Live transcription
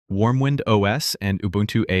Warmwind OS and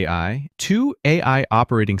Ubuntu AI, two AI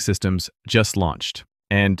operating systems just launched,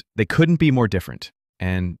 and they couldn't be more different.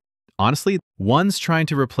 And honestly, one's trying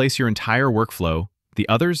to replace your entire workflow, the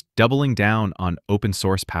other's doubling down on open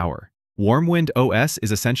source power. Warmwind OS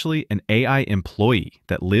is essentially an AI employee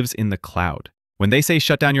that lives in the cloud. When they say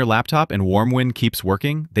shut down your laptop and Warmwind keeps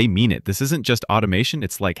working, they mean it. This isn't just automation,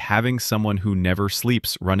 it's like having someone who never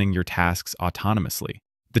sleeps running your tasks autonomously.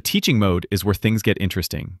 The teaching mode is where things get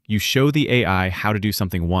interesting. You show the AI how to do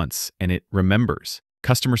something once, and it remembers.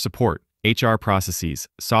 Customer support, HR processes,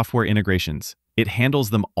 software integrations. It handles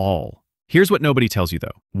them all. Here's what nobody tells you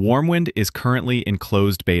though. Warmwind is currently in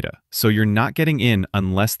closed beta, so you're not getting in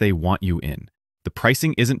unless they want you in. The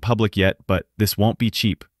pricing isn't public yet, but this won't be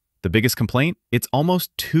cheap. The biggest complaint? It's almost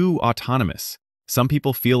too autonomous. Some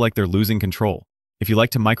people feel like they're losing control. If you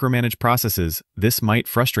like to micromanage processes, this might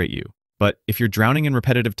frustrate you. But if you're drowning in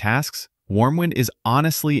repetitive tasks, Warmwind is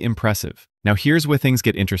honestly impressive. Now here's where things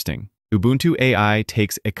get interesting. Ubuntu AI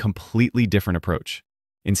takes a completely different approach.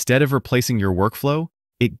 Instead of replacing your workflow,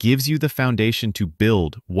 it gives you the foundation to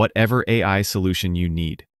build whatever AI solution you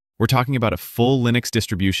need. We're talking about a full Linux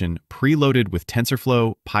distribution preloaded with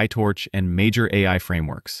TensorFlow, PyTorch, and major AI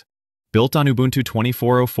frameworks. Built on Ubuntu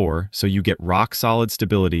 24.04, so you get rock-solid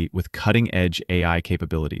stability with cutting-edge AI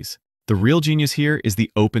capabilities. The real genius here is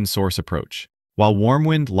the open source approach. While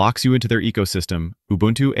Warmwind locks you into their ecosystem,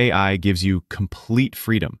 Ubuntu AI gives you complete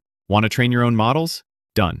freedom. Want to train your own models?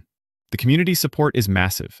 Done. The community support is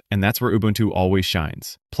massive, and that's where Ubuntu always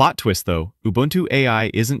shines. Plot twist though, Ubuntu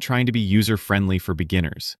AI isn't trying to be user-friendly for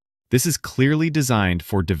beginners. This is clearly designed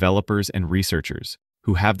for developers and researchers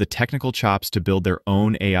who have the technical chops to build their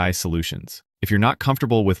own AI solutions. If you're not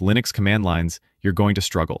comfortable with Linux command lines, you're going to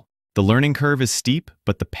struggle. The learning curve is steep,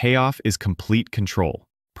 but the payoff is complete control.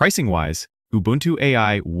 Pricing-wise, Ubuntu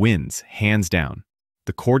AI wins hands down.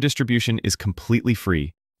 The core distribution is completely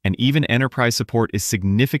free, and even enterprise support is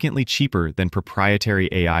significantly cheaper than proprietary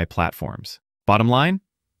AI platforms. Bottom line,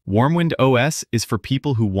 Warmwind OS is for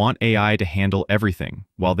people who want AI to handle everything,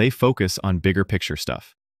 while they focus on bigger picture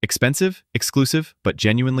stuff. Expensive, exclusive, but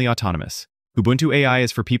genuinely autonomous. Ubuntu AI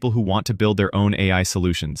is for people who want to build their own AI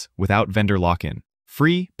solutions without vendor lock-in.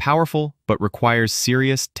 Free, powerful, but requires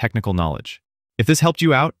serious technical knowledge. If this helped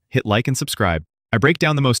you out, hit like and subscribe. I break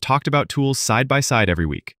down the most talked about tools side by side every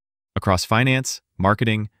week. Across finance,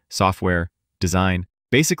 marketing, software, design,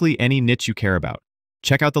 basically any niche you care about.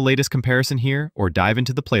 Check out the latest comparison here or dive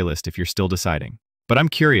into the playlist if you're still deciding. But I'm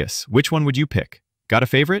curious, which one would you pick? Got a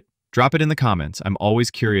favorite? Drop it in the comments. I'm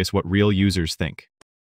always curious what real users think.